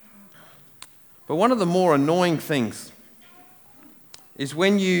But one of the more annoying things is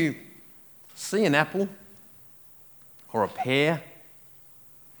when you see an apple or a pear,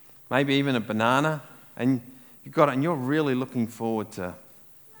 maybe even a banana, and you've got it and you're really looking forward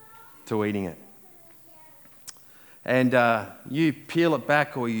to eating it. And you peel it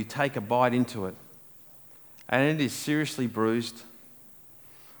back or you take a bite into it, and it is seriously bruised.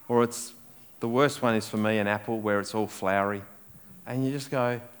 Or the worst one is for me, an apple where it's all floury. And you just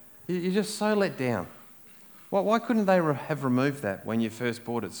go, you're just so let down. Why couldn't they have removed that when you first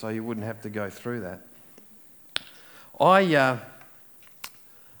bought it so you wouldn't have to go through that? I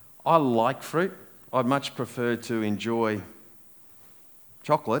like fruit. I'd much prefer to enjoy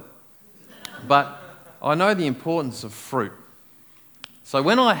chocolate, but I know the importance of fruit. So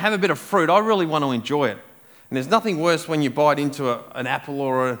when I have a bit of fruit, I really want to enjoy it. And there's nothing worse when you bite into an apple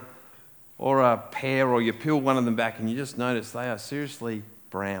or a pear, or you peel one of them back and you just notice they are seriously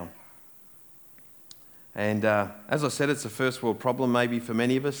brown. And as I said, it's a first world problem maybe for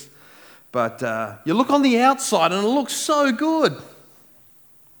many of us. But you look on the outside and it looks so good.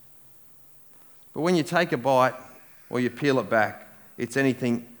 But when you take a bite or you peel it back, it's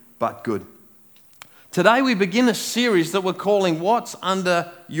anything but good. Today we begin a series that we're calling What's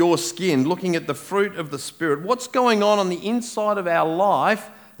Under Your Skin, looking at the fruit of the Spirit. What's going on the inside of our life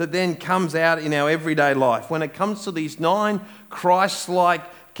that then comes out in our everyday life when it comes to these 9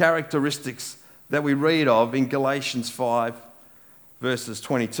 Christ-like characteristics that we read of in Galatians 5, verses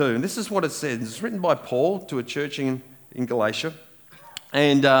 22. And this is what it says. It's written by Paul to a church in Galatia.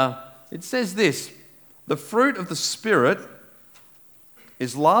 And it says this: the fruit of the Spirit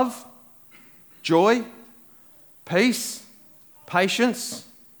is love, joy, peace, patience,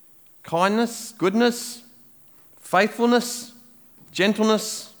 kindness, goodness, faithfulness,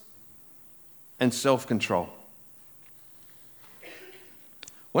 gentleness, and self-control.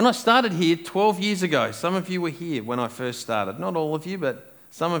 When I started here 12 years ago, some of you were here when I first started. Not all of you, but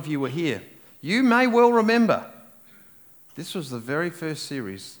some of you were here. You may well remember this was the very first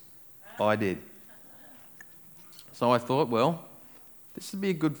series I did. So I thought, well, this would be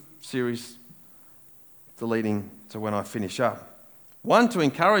a good series leading to when I finish up. One, to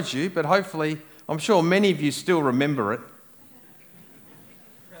encourage you, but hopefully, I'm sure many of you still remember it.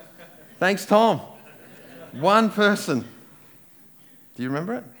 Thanks, Tom. One person. Do you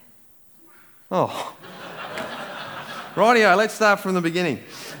remember it? Oh. Rightio, let's start from the beginning.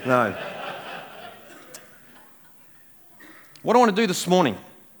 No. What I want to do this morning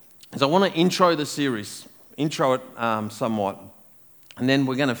is I want to intro the series, intro it somewhat, and then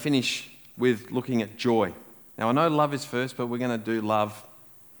we're going to finish with looking at joy. Now, I know love is first, but we're going to do love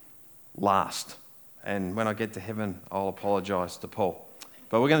last. And when I get to heaven, I'll apologise to Paul.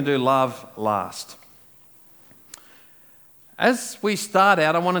 But we're going to do love last. As we start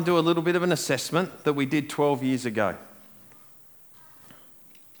out, I want to do a little bit of an assessment that we did 12 years ago.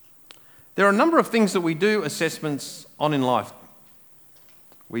 There are a number of things that we do assessments on in life.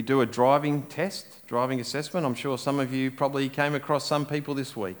 We do a driving test, driving assessment. I'm sure some of you probably came across some people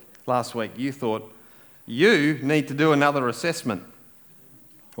last week. You thought, you need to do another assessment.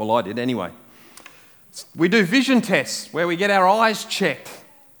 Well, I did anyway. We do vision tests where we get our eyes checked.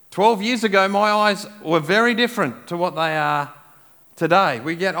 12 years ago, my eyes were very different to what they are today.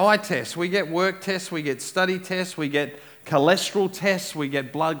 We get eye tests, we get work tests, we get study tests, we get cholesterol tests, we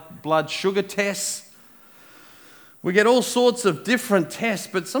get blood sugar tests. We get all sorts of different tests,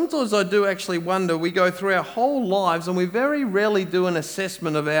 but sometimes I do actually wonder, we go through our whole lives and we very rarely do an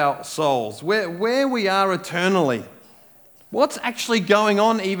assessment of our souls, where we are eternally. What's actually going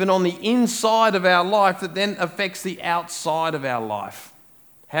on even on the inside of our life that then affects the outside of our life?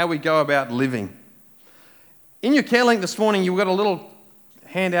 How we go about living. In your care link this morning, you've got a little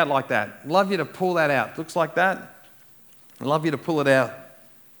handout like that. I'd love you to pull that out. Looks like that. I'd love you to pull it out.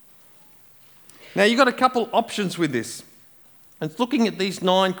 Now, you've got a couple options with this. It's looking at these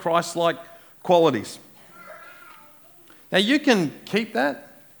 9 Christ-like qualities. Now, you can keep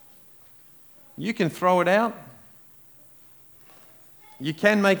that. You can throw it out. You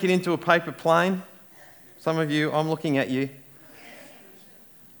can make it into a paper plane. Some of you, I'm looking at you.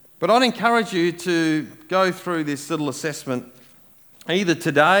 But I'd encourage you to go through this little assessment either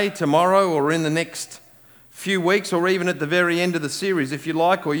today, tomorrow, or in the next few weeks, or even at the very end of the series if you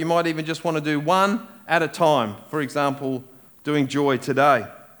like, or you might even just want to do one at a time. For example, doing joy today.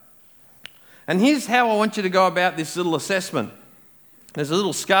 And here's how I want you to go about this little assessment. There's a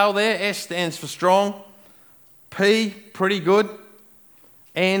little scale there. S stands for strong. P, pretty good.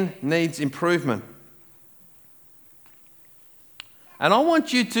 N, needs improvement. And I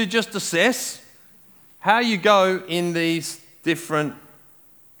want you to just assess how you go in these different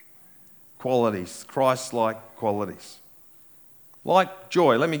qualities, Christ-like qualities. Like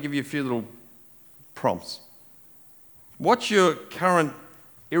joy. Let me give you a few little prompts. What's your current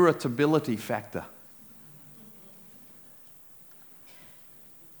irritability factor?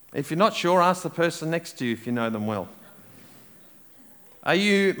 If you're not sure, ask the person next to you if you know them well. Are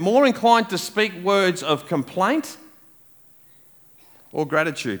you more inclined to speak words of complaint or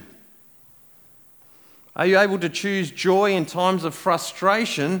gratitude? Are you able to choose joy in times of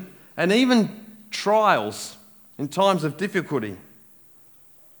frustration and even trials in times of difficulty?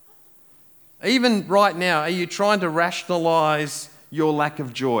 Even right now, are you trying to rationalize your lack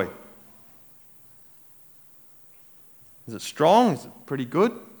of joy? Is it strong? Is it pretty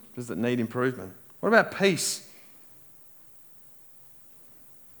good? Does it need improvement? What about peace?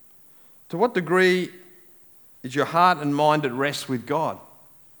 To what degree is your heart and mind at rest with God?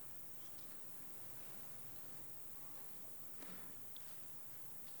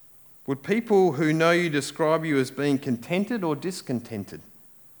 Would people who know you describe you as being contented or discontented?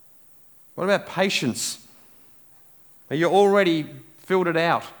 What about patience? Are you already filled it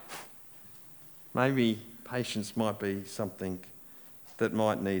out? Maybe patience might be something that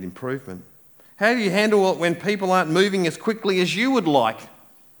might need improvement. How do you handle it when people aren't moving as quickly as you would like?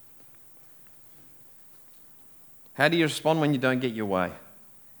 How do you respond when you don't get your way?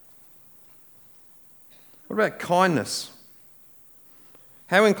 What about kindness?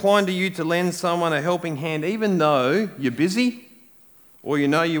 How inclined are you to lend someone a helping hand even though you're busy or you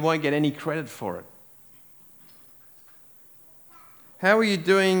know you won't get any credit for it? How are you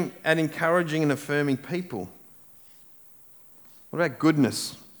doing at encouraging and affirming people? What about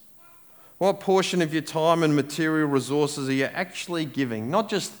goodness? What portion of your time and material resources are you actually giving? Not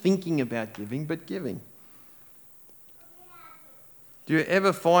just thinking about giving, but giving. Do you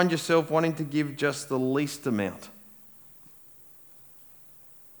ever find yourself wanting to give just the least amount?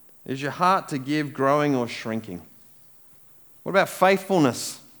 Is your heart to give growing or shrinking? What about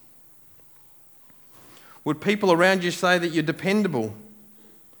faithfulness? Would people around you say that you're dependable?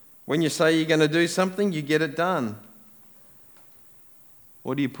 When you say you're going to do something, you get it done.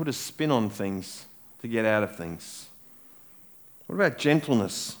 Or do you put a spin on things to get out of things? What about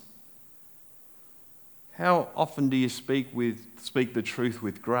gentleness? How often do you speak the truth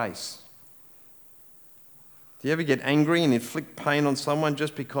with grace? Do you ever get angry and inflict pain on someone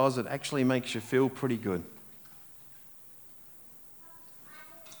just because it actually makes you feel pretty good?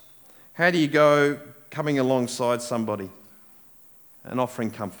 How do you go coming alongside somebody and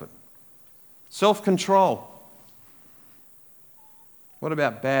offering comfort? Self-control. What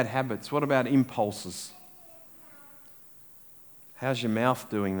about bad habits? What about impulses? How's your mouth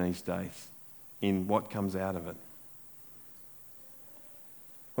doing these days in what comes out of it?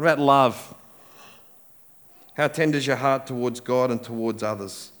 What about love? How tender is your heart towards God and towards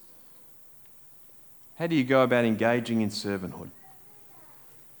others? How do you go about engaging in servanthood?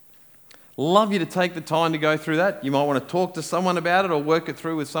 Love you to take the time to go through that. You might want to talk to someone about it or work it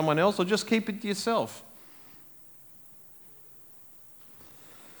through with someone else or just keep it to yourself.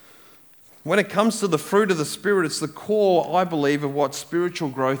 When it comes to the fruit of the Spirit, it's the core, I believe, of what spiritual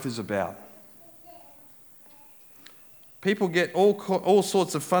growth is about. People get all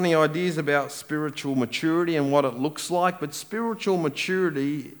sorts of funny ideas about spiritual maturity and what it looks like, but spiritual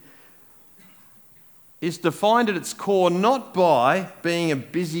maturity is defined at its core not by being a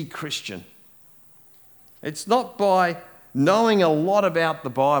busy Christian. It's not by knowing a lot about the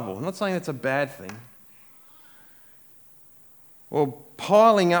Bible. I'm not saying that's a bad thing. Or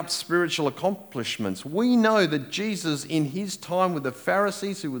piling up spiritual accomplishments. We know that Jesus, in his time with the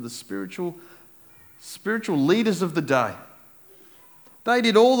Pharisees, who were the spiritual leaders of the day, they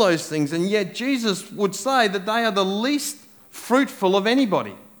did all those things, and yet Jesus would say that they are the least fruitful of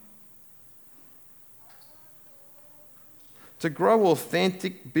anybody. To grow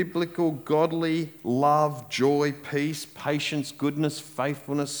authentic, biblical, godly love, joy, peace, patience, goodness,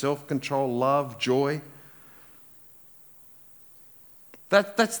 faithfulness, self-control, love, joy,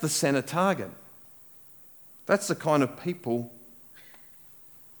 that's the center target. That's the kind of people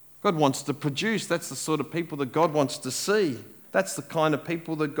God wants to produce. That's the sort of people that God wants to see. That's the kind of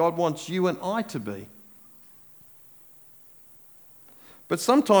people that God wants you and I to be. But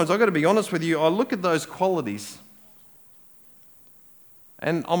sometimes, I've got to be honest with you, I look at those qualities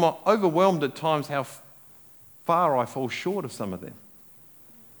and I'm overwhelmed at times how far I fall short of some of them.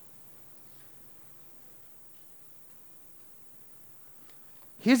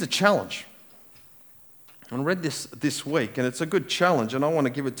 Here's a challenge. I read this week, and it's a good challenge, and I want to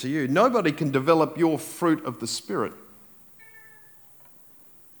give it to you. Nobody can develop your fruit of the Spirit.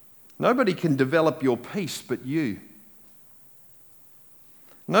 Nobody can develop your peace but you.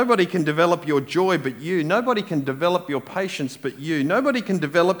 Nobody can develop your joy but you. Nobody can develop your patience but you. Nobody can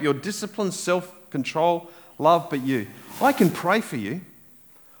develop your discipline, self-control, love but you. I can pray for you.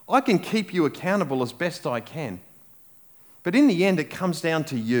 I can keep you accountable as best I can. But in the end, it comes down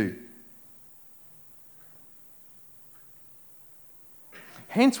to you.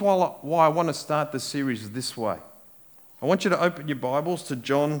 Hence why I want to start the series this way. I want you to open your Bibles to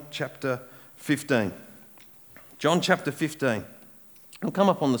John chapter 15. John chapter 15. It'll come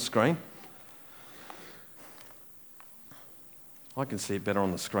up on the screen. I can see it better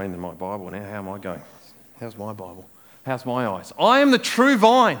on the screen than my Bible now. How am I going? How's my Bible? How's my eyes? I am the true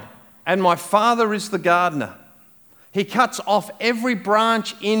vine, and my Father is the gardener. He cuts off every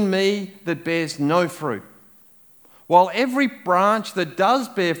branch in me that bears no fruit, while every branch that does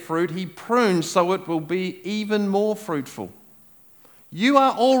bear fruit, he prunes so it will be even more fruitful. You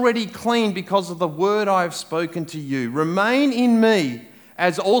are already clean because of the word I have spoken to you. Remain in me,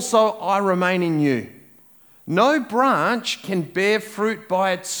 as also I remain in you. No branch can bear fruit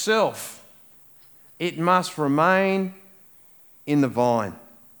by itself. It must remain in the vine.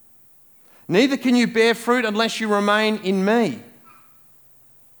 Neither can you bear fruit unless you remain in me.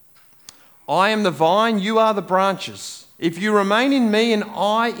 I am the vine, you are the branches. If you remain in me and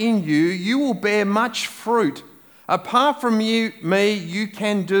I in you, you will bear much fruit. Apart from me, you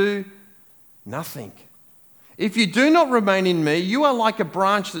can do nothing. If you do not remain in me, you are like a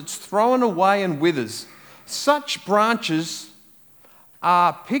branch that's thrown away and withers. Such branches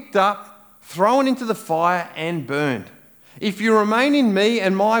are picked up, thrown into the fire and burned. If you remain in me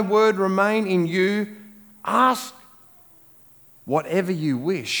and my word remain in you, ask whatever you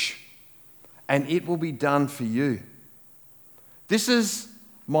wish, and it will be done for you. This is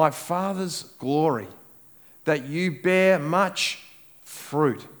my Father's glory, that you bear much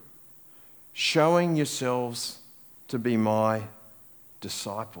fruit, showing yourselves to be my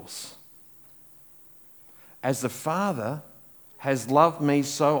disciples. As the Father has loved me,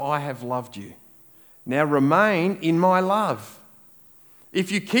 so I have loved you. Now remain in my love.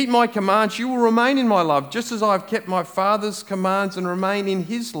 If you keep my commands, you will remain in my love, just as I have kept my Father's commands and remain in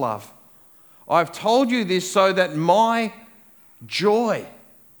his love. I have told you this so that my joy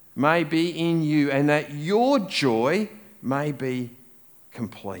may be in you and that your joy may be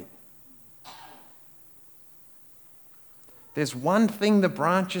complete. There's one thing the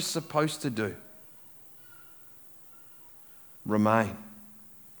branch is supposed to do. Remain.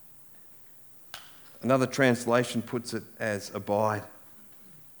 Another translation puts it as abide.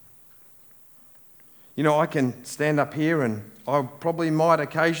 You know, I can stand up here and I probably might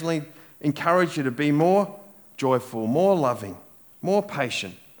occasionally encourage you to be more joyful, more loving, more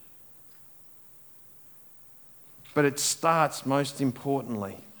patient. But it starts most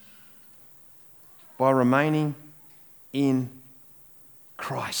importantly by remaining in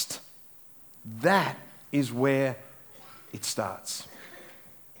Christ. That is where it starts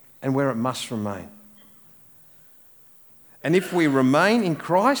and where it must remain. And if we remain in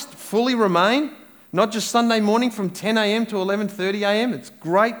Christ, fully remain, not just Sunday morning from 10 a.m. to 11:30 a.m., it's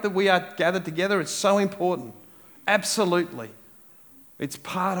great that we are gathered together. It's so important. Absolutely. It's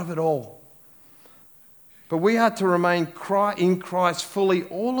part of it all. But we are to remain in Christ fully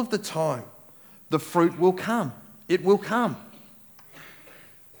all of the time. The fruit will come. It will come.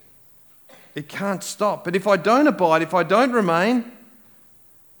 It can't stop. But if I don't abide, if I don't remain,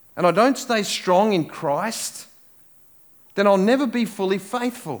 and I don't stay strong in Christ, then I'll never be fully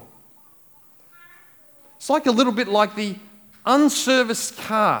faithful. It's like a little bit like the unserviced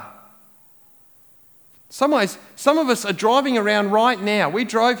car. Some ways, some of us are driving around right now. We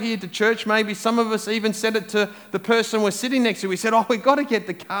drove here to church, maybe some of us even said it to the person we're sitting next to. We said, we've got to get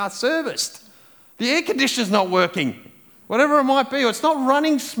the car serviced. The air conditioner's not working. Whatever it might be, or it's not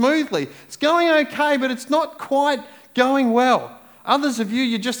running smoothly. It's going okay, but it's not quite going well. Others of you,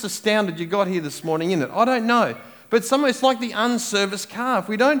 you're just astounded you got here this morning, innit? I don't know. But it's like the unserviced car. If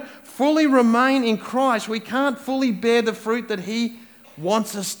we don't fully remain in Christ, we can't fully bear the fruit that he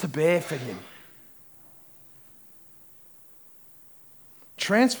wants us to bear for him.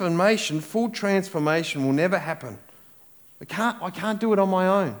 Transformation, full transformation will never happen. I can't do it on my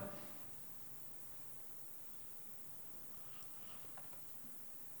own.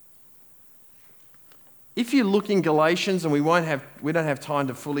 If you look in Galatians, and we don't have time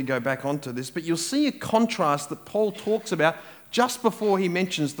to fully go back onto this, but you'll see a contrast that Paul talks about just before he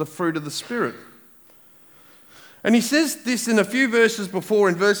mentions the fruit of the Spirit. And he says this in a few verses before,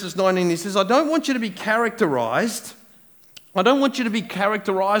 in verses 19, he says, I don't want you to be characterized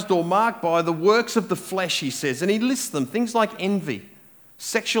or marked by the works of the flesh, he says. And he lists them, things like envy,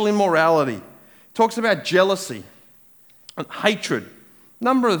 sexual immorality. He talks about jealousy, and hatred,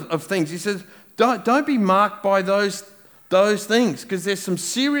 Number of things. He says, don't be marked by those things, because there's some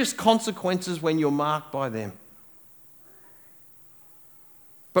serious consequences when you're marked by them.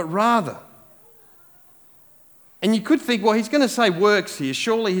 But rather, and you could think, well, he's going to say works here.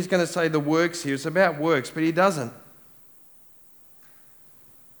 Surely he's going to say the works here. It's about works, but he doesn't.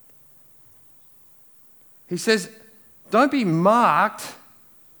 He says, don't be marked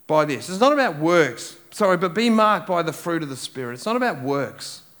by this. It's not about works. But be marked by the fruit of the Spirit. It's not about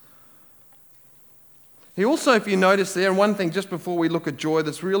works. He also, if you notice there, and one thing just before we look at joy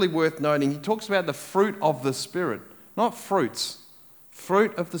that's really worth noting, he talks about the fruit of the Spirit, not fruits.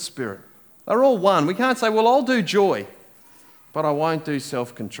 Fruit of the Spirit. They're all one. We can't say, well, I'll do joy, but I won't do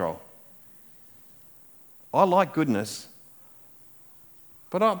self-control. I like goodness,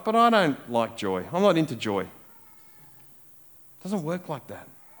 but I don't like joy. I'm not into joy. It doesn't work like that.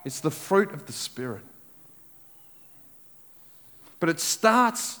 It's the fruit of the Spirit. But it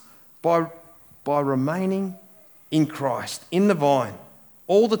starts by remaining in Christ, in the vine,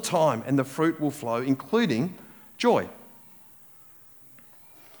 all the time, and the fruit will flow, including joy.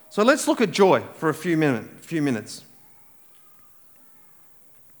 So let's look at joy for a few minutes.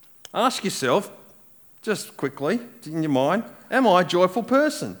 Ask yourself, just quickly, in your mind, am I a joyful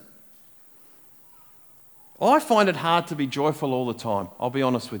person? I find it hard to be joyful all the time, I'll be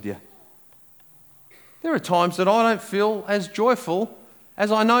honest with you. There are times that I don't feel as joyful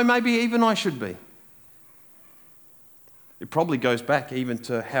as I know maybe even I should be. It probably goes back even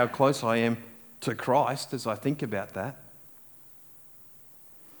to how close I am to Christ as I think about that.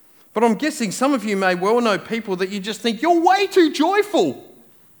 But I'm guessing some of you may well know people that you just think, you're way too joyful. Do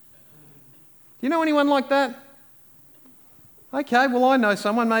you know anyone like that? Okay, well, I know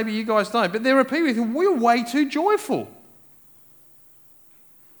someone, maybe you guys don't. But there are people who think, we're way too joyful.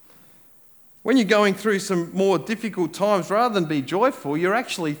 When you're going through some more difficult times, rather than be joyful, you're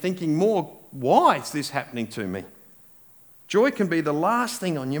actually thinking more, why is this happening to me? Joy can be the last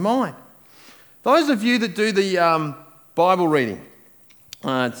thing on your mind. Those of you that do the Bible reading,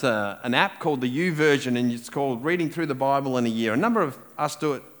 it's an app called the YouVersion, and it's called Reading Through the Bible in a Year. A number of us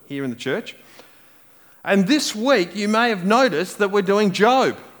do it here in the church. And this week, you may have noticed that we're doing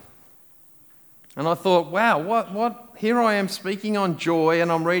Job. And I thought, wow, what? Here I am speaking on joy,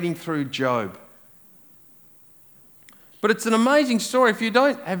 and I'm reading through Job. But it's an amazing story. If you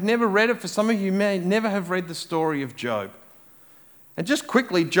have never read it, for some of you may never have read the story of Job. And just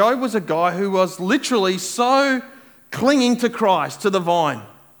quickly, Job was a guy who was literally so clinging to Christ, to the vine,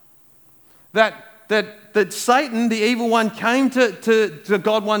 that Satan, the evil one, came to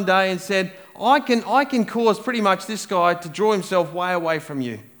God one day and said, I can cause pretty much this guy to draw himself way away from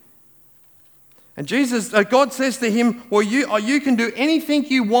you. And God says to him, well, you can do anything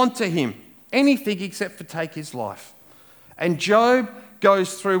you want to him, anything except for take his life. And Job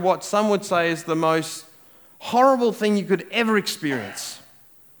goes through what some would say is the most horrible thing you could ever experience.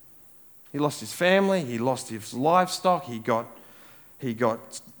 He lost his family, he lost his livestock, he got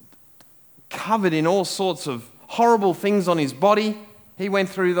covered in all sorts of horrible things on his body. He went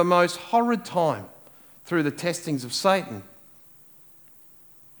through the most horrid time through the testings of Satan.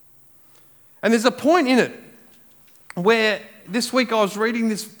 And there's a point in it where this week I was reading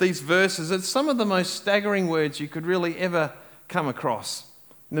these verses. It's some of the most staggering words you could really ever come across.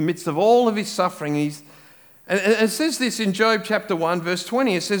 In the midst of all of his suffering, and it says this in Job chapter 1, verse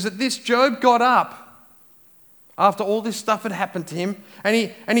 20. It says that this Job got up after all this stuff had happened to him,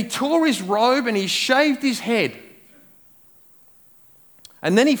 and he tore his robe and he shaved his head.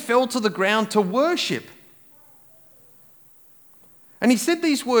 And then he fell to the ground to worship. And he said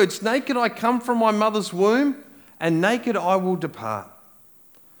these words, naked I come from my mother's womb, and naked I will depart.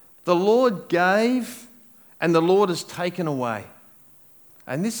 The Lord gave, and the Lord has taken away.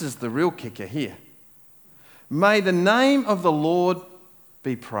 And this is the real kicker here. May the name of the Lord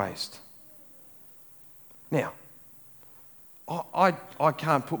be praised. Now, I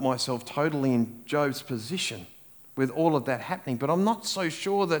can't put myself totally in Job's position with all of that happening, but I'm not so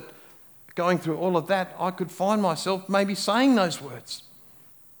sure that going through all of that, I could find myself maybe saying those words.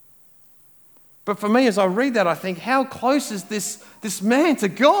 But for me, as I read that, I think, how close is this man to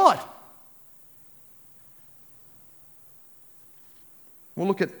God? We'll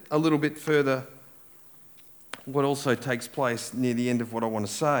look at a little bit further what also takes place near the end of what I want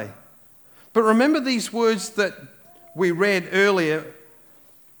to say. But remember these words that we read earlier,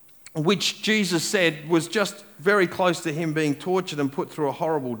 which Jesus said was just very close to him being tortured and put through a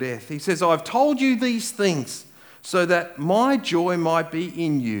horrible death. He says, I've told you these things so that my joy might be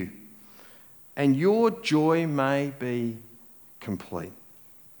in you and your joy may be complete.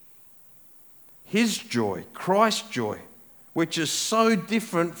 His joy, Christ's joy, which is so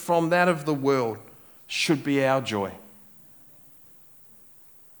different from that of the world, should be our joy.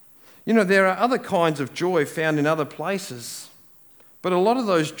 You know, there are other kinds of joy found in other places, but a lot of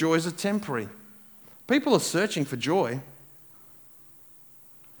those joys are temporary. People are searching for joy,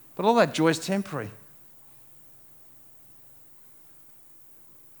 but all that joy is temporary.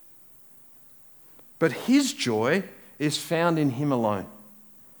 But his joy is found in him alone.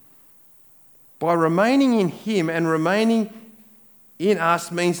 By remaining in him and remaining in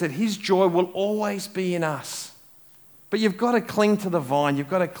us means that his joy will always be in us. But you've got to cling to the vine. You've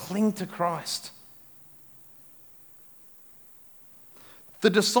got to cling to Christ. The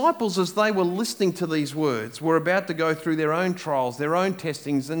disciples, as they were listening to these words, were about to go through their own trials, their own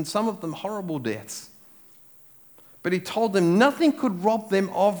testings, and some of them horrible deaths. But he told them nothing could rob them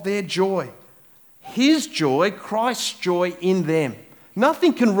of their joy. His joy, Christ's joy in them.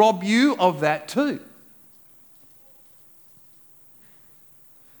 Nothing can rob you of that too.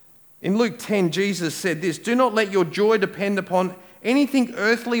 In Luke 10, Jesus said this, "Do not let your joy depend upon anything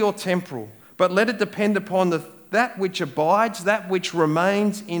earthly or temporal, but let it depend upon that which abides, that which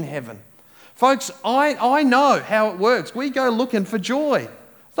remains in heaven." Folks, I know how it works. We go looking for joy.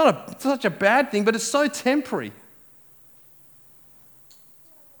 It's not such a bad thing, but it's so temporary.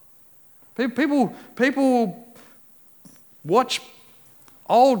 People watch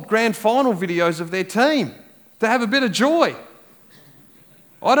old grand final videos of their team to have a bit of joy.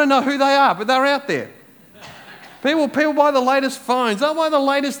 I don't know who they are, but they're out there. People buy the latest phones. They'll buy the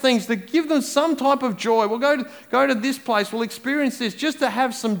latest things to give them some type of joy. We'll go to this place. We'll experience this just to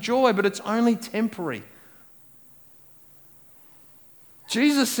have some joy, but it's only temporary.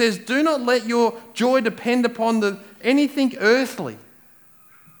 Jesus says, do not let your joy depend upon anything earthly.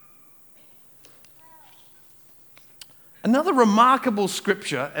 Another remarkable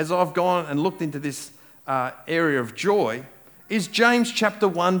scripture, as I've gone and looked into this area of joy, is James chapter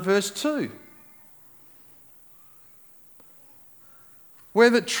 1, verse 2. Where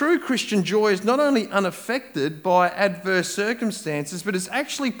the true Christian joy is not only unaffected by adverse circumstances, but is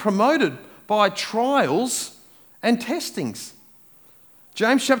actually promoted by trials and testings.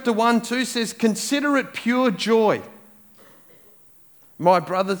 James chapter 1, 2 says, "Consider it pure joy, my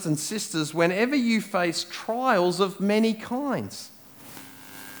brothers and sisters, whenever you face trials of many kinds."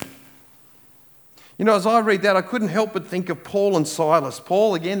 You know, as I read that, I couldn't help but think of Paul and Silas.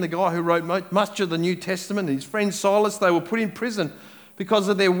 Paul, again, the guy who wrote much of the New Testament, and his friend Silas, they were put in prison because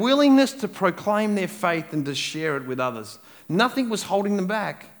of their willingness to proclaim their faith and to share it with others. Nothing was holding them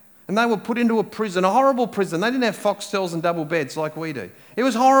back. And they were put into a prison, a horrible prison. They didn't have foxtails and double beds like we do. It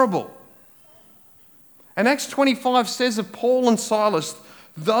was horrible. And Acts 25 says of Paul and Silas,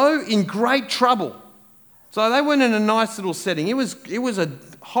 though in great trouble. So they weren't in a nice little setting. It was a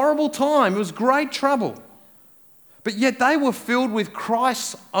horrible time. It was great trouble. But yet they were filled with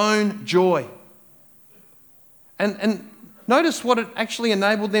Christ's own joy. And notice what it actually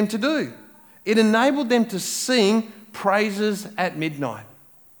enabled them to do. It enabled them to sing praises at midnight.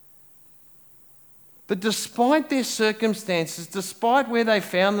 That despite their circumstances, despite where they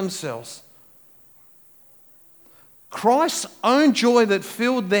found themselves, Christ's own joy that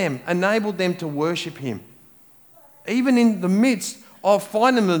filled them enabled them to worship him, even in the midst of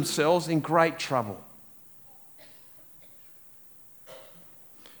finding themselves in great trouble.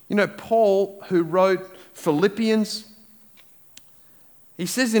 You know, Paul, who wrote Philippians, he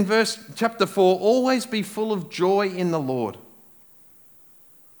says in chapter 4, "Always be full of joy in the Lord.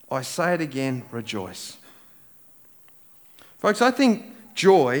 I say it again, rejoice." Folks, I think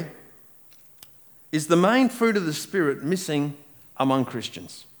joy is the main fruit of the Spirit missing among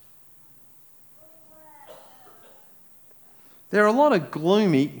Christians. There are a lot of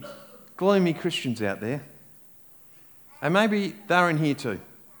gloomy Christians out there. And maybe they're in here too.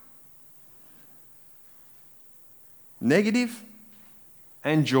 Negative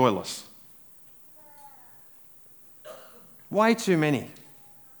and joyless. Way too many.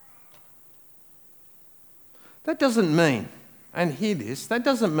 That doesn't mean, and hear this, that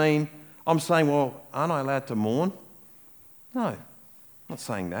doesn't mean I'm saying, well, aren't I allowed to mourn? No, I'm not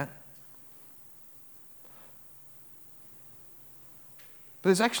saying that. But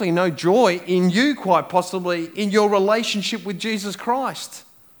there's actually no joy in you, quite possibly, in your relationship with Jesus Christ.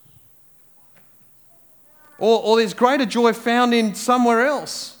 Or there's greater joy found in somewhere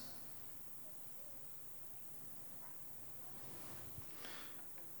else.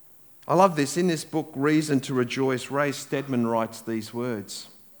 I love this. In this book, Reason to Rejoice, Ray Stedman writes these words.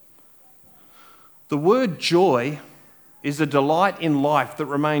 "The word joy is a delight in life that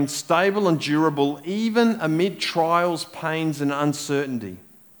remains stable and durable even amid trials, pains, and uncertainty.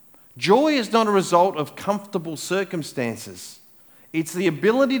 Joy is not a result of comfortable circumstances. It's the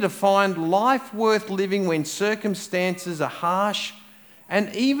ability to find life worth living when circumstances are harsh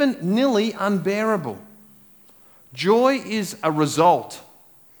and even nearly unbearable. Joy is a result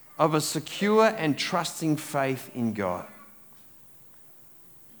of a secure and trusting faith in God.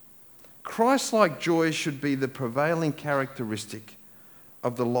 Christ-like joy should be the prevailing characteristic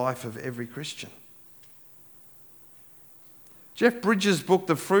of the life of every Christian. Jeff Bridges' book,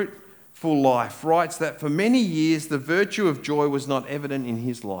 The Fruitful Life, writes that for many years the virtue of joy was not evident in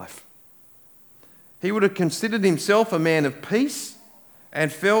his life. He would have considered himself a man of peace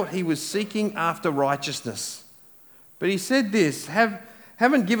and felt he was seeking after righteousness. But he said this,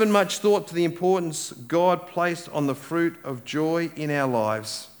 haven't given much thought to the importance God placed on the fruit of joy in our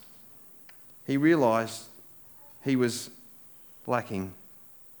lives. He realised he was lacking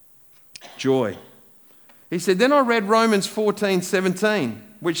joy. He said, then I read Romans 14:17,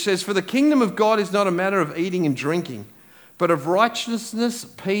 which says, for the kingdom of God is not a matter of eating and drinking, but of righteousness,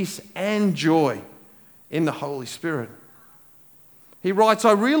 peace, and joy in the Holy Spirit. He writes,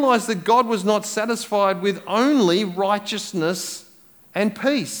 I realised that God was not satisfied with only righteousness and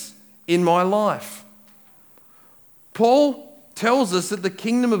peace in my life. Paul tells us that the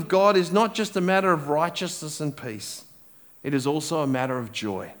kingdom of God is not just a matter of righteousness and peace. It is also a matter of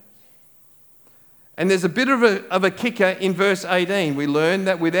joy. And there's a bit of a kicker in verse 18. We learn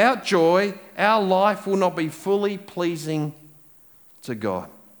that without joy, our life will not be fully pleasing to God.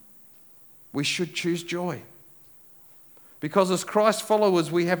 We should choose joy. Because as Christ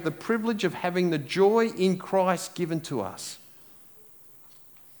followers, we have the privilege of having the joy in Christ given to us.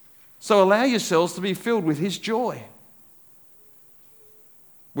 So allow yourselves to be filled with his joy.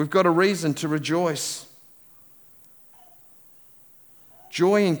 We've got a reason to rejoice.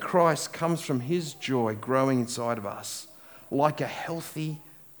 Joy in Christ comes from his joy growing inside of us like a healthy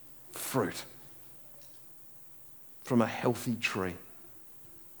fruit from a healthy tree.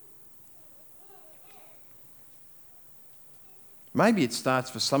 Maybe it starts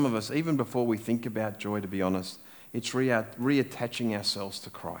for some of us, even before we think about joy, to be honest, it's reattaching ourselves to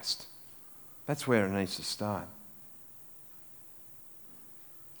Christ. That's where it needs to start.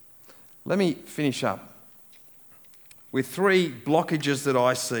 Let me finish up with 3 blockages that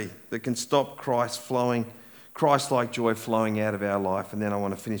I see that can stop Christ-like joy flowing out of our life. And then I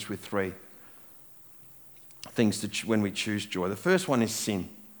want to finish with 3 things when we choose joy. The first one is sin.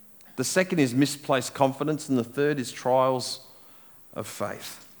 The second is misplaced confidence. And the third is trials of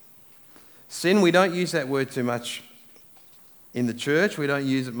faith. Sin, we don't use that word too much in the church. We don't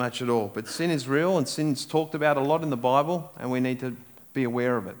use it much at all. But sin is real, and sin's talked about a lot in the Bible, and we need to be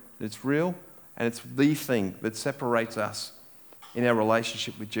aware of it. It's real, and it's the thing that separates us in our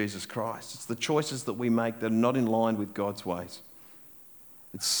relationship with Jesus Christ. It's the choices that we make that are not in line with God's ways.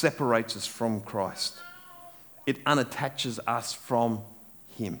 It separates us from Christ. It unattaches us from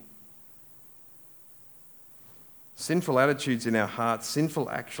him. Sinful attitudes in our hearts,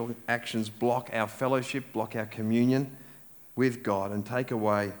 sinful actions block our fellowship, block our communion with God, and take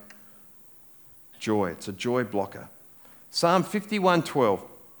away joy. It's a joy blocker. Psalm 51:12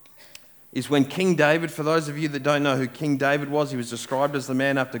 is when King David, for those of you that don't know who King David was, he was described as the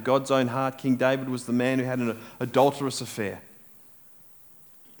man after God's own heart. King David was the man who had an adulterous affair.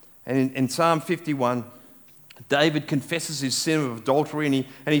 And in Psalm 51, David confesses his sin of adultery,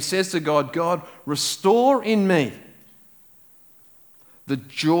 and he says to God, God, restore in me the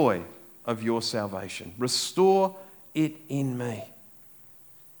joy of your salvation. Restore it in me.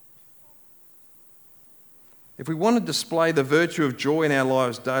 If we want to display the virtue of joy in our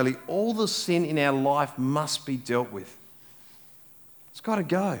lives daily, all the sin in our life must be dealt with. It's got to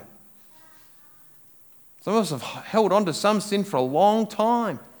go. Some of us have held on to some sin for a long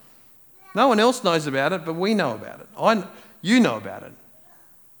time. No one else knows about it, but we know about it. You know about it.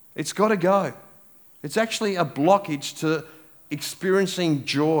 It's got to go. It's actually a blockage to experiencing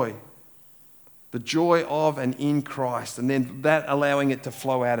joy, the joy of and in Christ, and then that allowing it to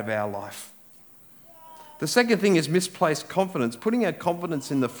flow out of our life. The second thing is misplaced confidence, putting our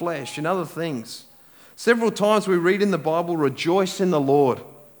confidence in the flesh, in other things. Several times we read in the Bible, rejoice in the Lord.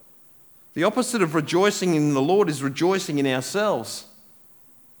 The opposite of rejoicing in the Lord is rejoicing in ourselves.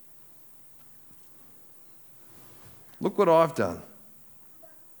 Look what I've done.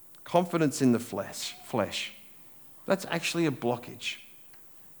 Confidence in the flesh. That's actually a blockage.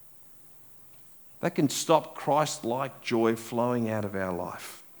 That can stop Christ-like joy flowing out of our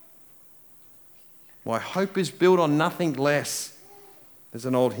life. My hope is built on nothing less. There's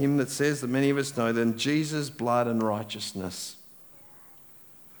an old hymn that says that many of us know, than Jesus' blood and righteousness.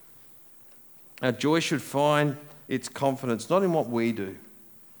 Our joy should find its confidence not in what we do,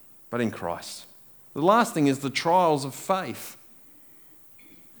 but in Christ. The last thing is the trials of faith.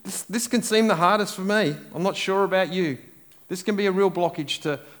 This can seem the hardest for me. I'm not sure about you. This can be a real blockage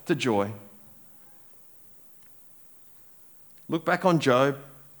to joy. Look back on Job.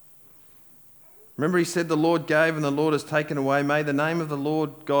 Remember, he said, the Lord gave and the Lord has taken away. May the name of the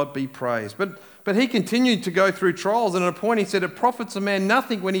Lord God be praised. But he continued to go through trials, and at a point he said, it profits a man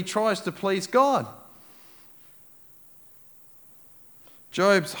nothing when he tries to please God.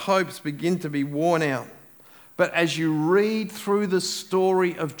 Job's hopes begin to be worn out. But as you read through the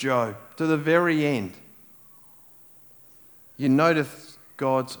story of Job to the very end, you notice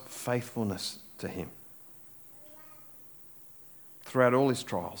God's faithfulness to him throughout all his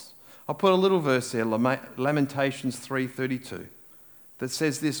trials. I'll put a little verse there, Lamentations 3:32, that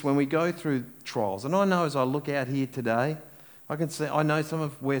says this: when we go through trials, and I know as I look out here today, I know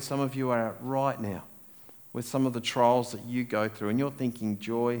where some of you are at right now, with some of the trials that you go through, and you're thinking,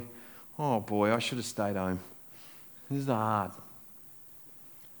 Joy, oh boy, I should have stayed home. This is hard.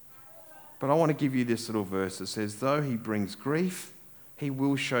 But I want to give you this little verse that says, though he brings grief, he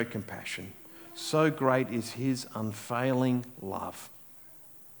will show compassion. So great is his unfailing love.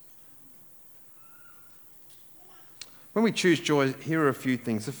 When we choose joy, here are a few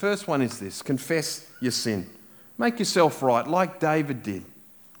things. The first one is this: confess your sin. Make yourself right, like David did.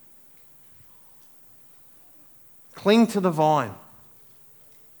 Cling to the vine.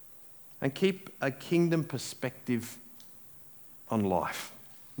 And keep a kingdom perspective on life.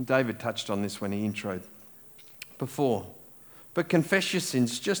 And David touched on this when he introed before. But confess your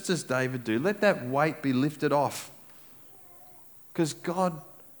sins just as David do. Let that weight be lifted off. Because God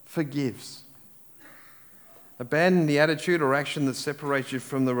forgives. Abandon the attitude or action that separates you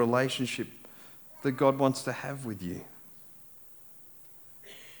from the relationship that God wants to have with you.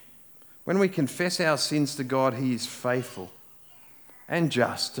 When we confess our sins to God, He is faithful and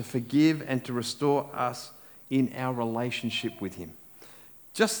just to forgive and to restore us in our relationship with Him.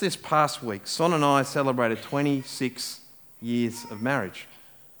 Just this past week, Son and I celebrated 26 years of marriage.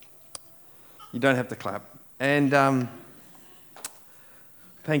 You don't have to clap. And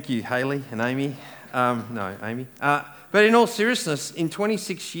thank you, Hayley and Amy. No, Amy. But in all seriousness, in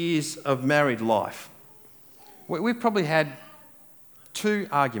 26 years of married life, we've probably had 2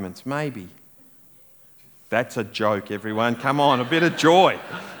 arguments, maybe. That's a joke, everyone. Come on, a bit of joy.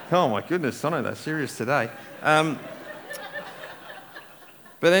 Oh my goodness, I know they're serious today. But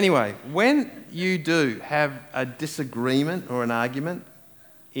anyway, when you do have a disagreement or an argument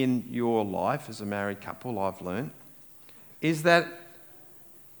in your life as a married couple, I've learned, is that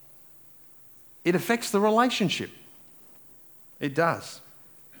it affects the relationship. It does.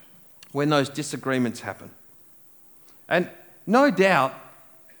 When those disagreements happen. And no doubt,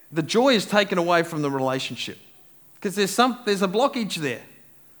 the joy is taken away from the relationship because there's a blockage there.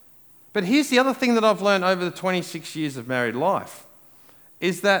 But here's the other thing that I've learned over the 26 years of married life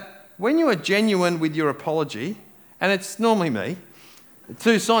is that when you are genuine with your apology, and it's normally me,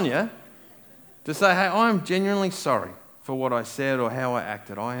 to Sonia, to say, hey, I'm genuinely sorry for what I said or how I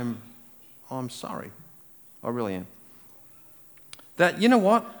acted. I'm sorry. I really am. That, you know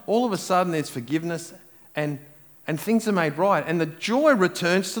what? All of a sudden there's forgiveness and things are made right. And the joy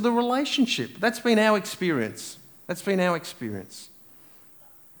returns to the relationship. That's been our experience.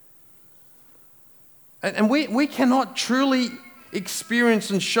 And we cannot truly experience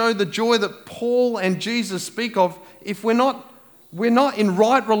and show the joy that Paul and Jesus speak of if we're not in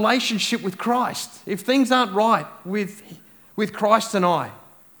right relationship with Christ. If things aren't right with Christ and I.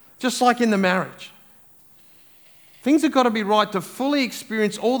 Just like in the marriage. Things have got to be right to fully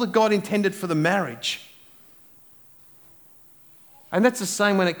experience all that God intended for the marriage. And that's the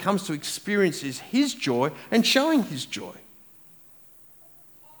same when it comes to experiences His joy and showing His joy.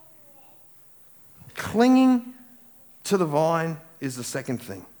 Clinging to the vine is the second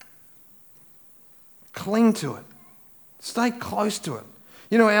thing. Cling to it. Stay close to it.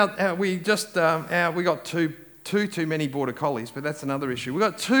 You know, we got too many border collies, but that's another issue.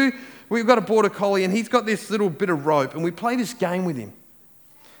 We've got a border collie, and he's got this little bit of rope, and we play this game with him.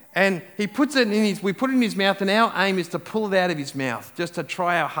 And we put it in his mouth, and our aim is to pull it out of his mouth, just to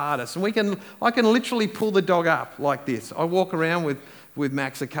try our hardest. And I can literally pull the dog up like this. I walk around with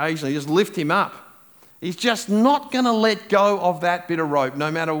Max occasionally, just lift him up. He's just not going to let go of that bit of rope, no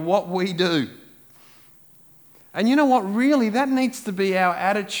matter what we do. And you know what? Really, that needs to be our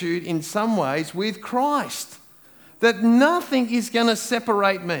attitude in some ways with Christ. That nothing is going to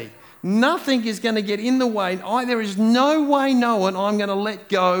separate me. Nothing is going to get in the way. There is no way knowing I'm going to let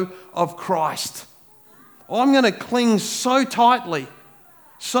go of Christ. I'm going to cling so tightly,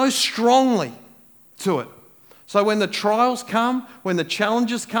 so strongly to it, So when the trials come, when the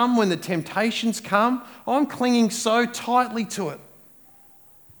challenges come, when the temptations come, I'm clinging so tightly to it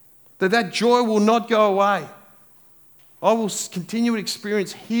that joy will not go away. I will continue to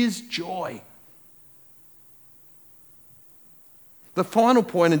experience His joy. The final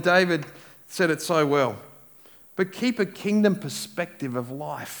point, and David said it so well, but keep a kingdom perspective of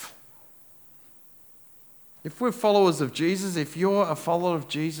life. If we're followers of Jesus, if you're a follower of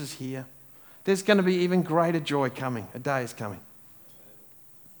Jesus here, there's going to be even greater joy coming. A day is coming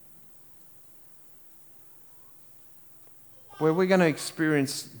where we're going to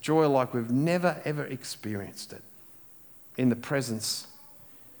experience joy like we've never, ever experienced it in the presence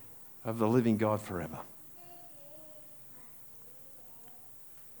of the living God forever.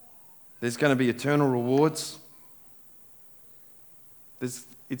 There's going to be eternal rewards.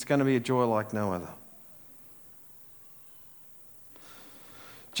 It's going to be a joy like no other.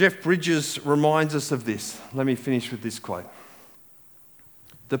 Jeff Bridges reminds us of this. Let me finish with this quote.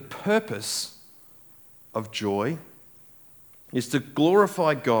 The purpose of joy is to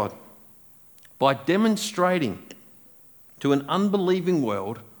glorify God by demonstrating to an unbelieving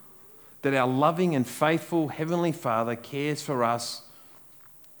world that our loving and faithful Heavenly Father cares for us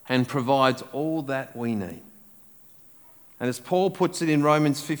and provides all that we need. And as Paul puts it in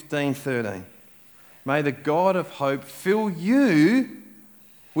Romans 15:13, may the God of hope fill you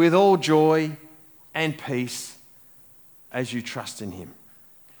with all joy and peace as you trust in Him,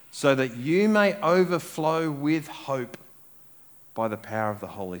 so that you may overflow with hope by the power of the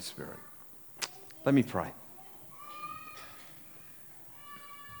Holy Spirit. Let me pray.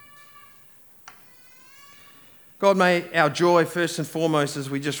 God, may our joy, first and foremost, as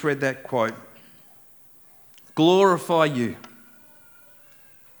we just read that quote, glorify you.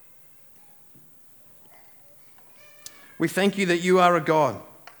 We thank you that you are a God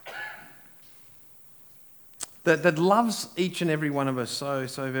that loves each and every one of us so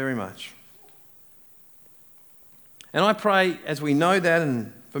very much. And I pray, as we know that,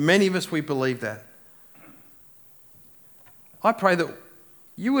 and for many of us we believe that, I pray that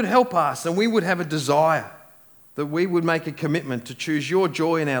you would help us and we would have a desire, that we would make a commitment to choose your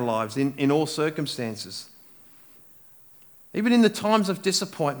joy in our lives in all circumstances. Even in the times of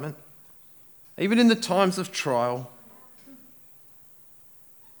disappointment, even in the times of trial.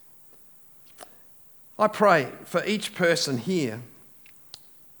 I pray for each person here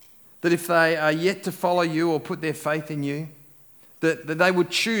that if they are yet to follow you or put their faith in you, that they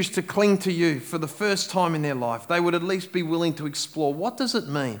would choose to cling to you for the first time in their life. They would at least be willing to explore, what does it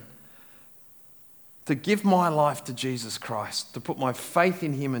mean to give my life to Jesus Christ, to put my faith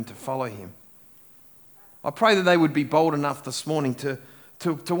in Him and to follow Him? I pray that they would be bold enough this morning to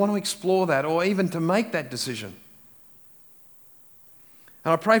want to explore that, or even to make that decision.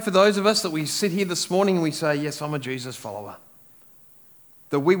 And I pray for those of us that we sit here this morning and we say, yes, I'm a Jesus follower,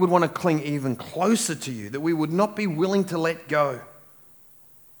 that we would want to cling even closer to you, that we would not be willing to let go.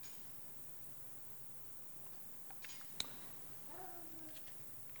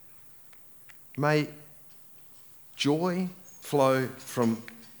 May joy flow from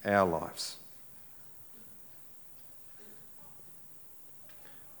our lives.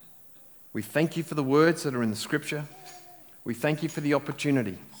 We thank you for the words that are in the Scripture. We thank you for the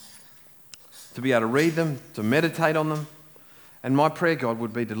opportunity to be able to read them, to meditate on them. And my prayer, God,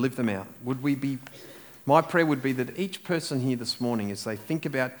 would be to live them out. My prayer would be that each person here this morning, as they think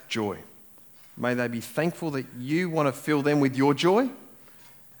about joy, may they be thankful that you want to fill them with your joy,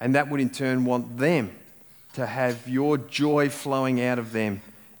 and that would in turn want them to have your joy flowing out of them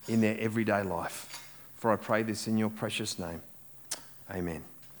in their everyday life. For I pray this in your precious name. Amen.